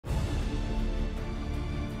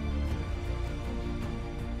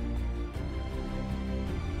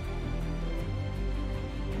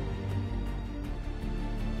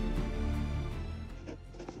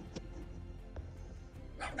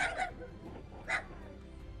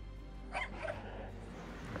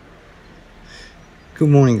Good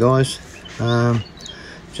morning, guys.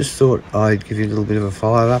 Just thought I'd give you a little bit of a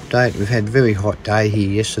fire update. We've had a very hot day here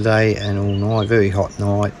yesterday and all night, very hot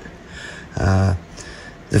night. The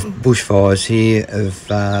bushfires here have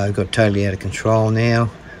got totally out of control now.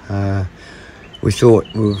 We thought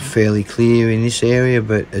we were fairly clear in this area,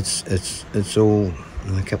 but it's all,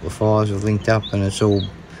 a couple of fires have linked up and it's all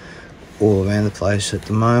around the place at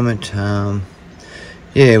the moment.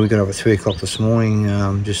 Yeah, we got up at 3 o'clock this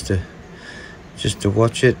morning just to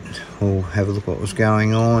watch it or have a look what was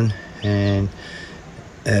going on, and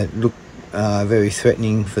it looked very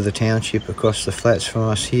threatening for the township across the flats from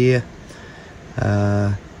us here.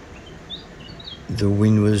 The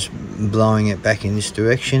wind was blowing it back in this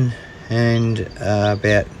direction, and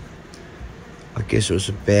about, I guess it was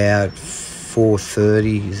about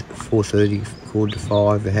 4:30, quarter to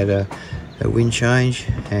 5, it had a wind change,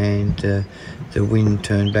 and the wind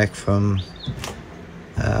turned back from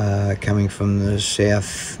coming from the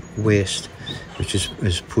southwest, which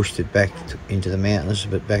has pushed it back into the mountains,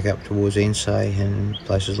 but back up towards Ensay and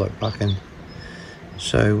places like Buchan.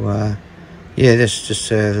 So yeah, that's just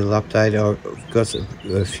a little update. I've got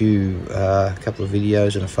a couple of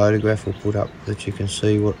videos and a photograph we'll put up that you can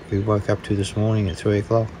see what we woke up to this morning at 3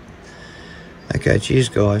 o'clock. Okay, cheers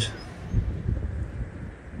guys.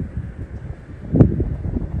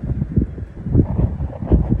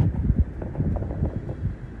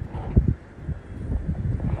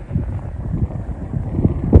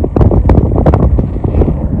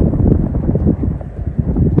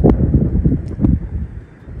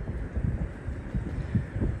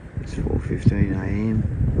 It's 4:15 AM.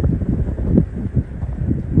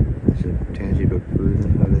 There's a township of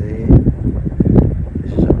Bootham over there.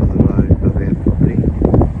 This is up on the road above our property.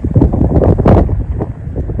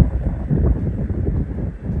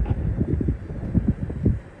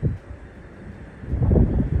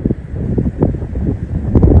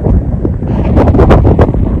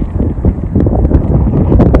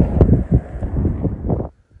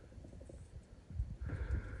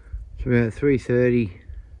 It's about 3:30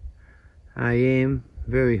 AM,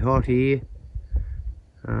 very hot here.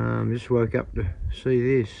 Just woke up to see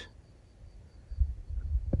this.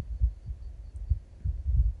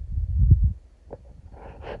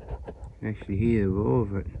 You can actually hear the roar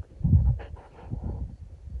of it.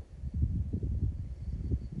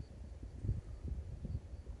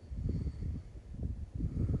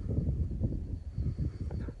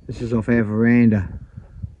 This is off our veranda.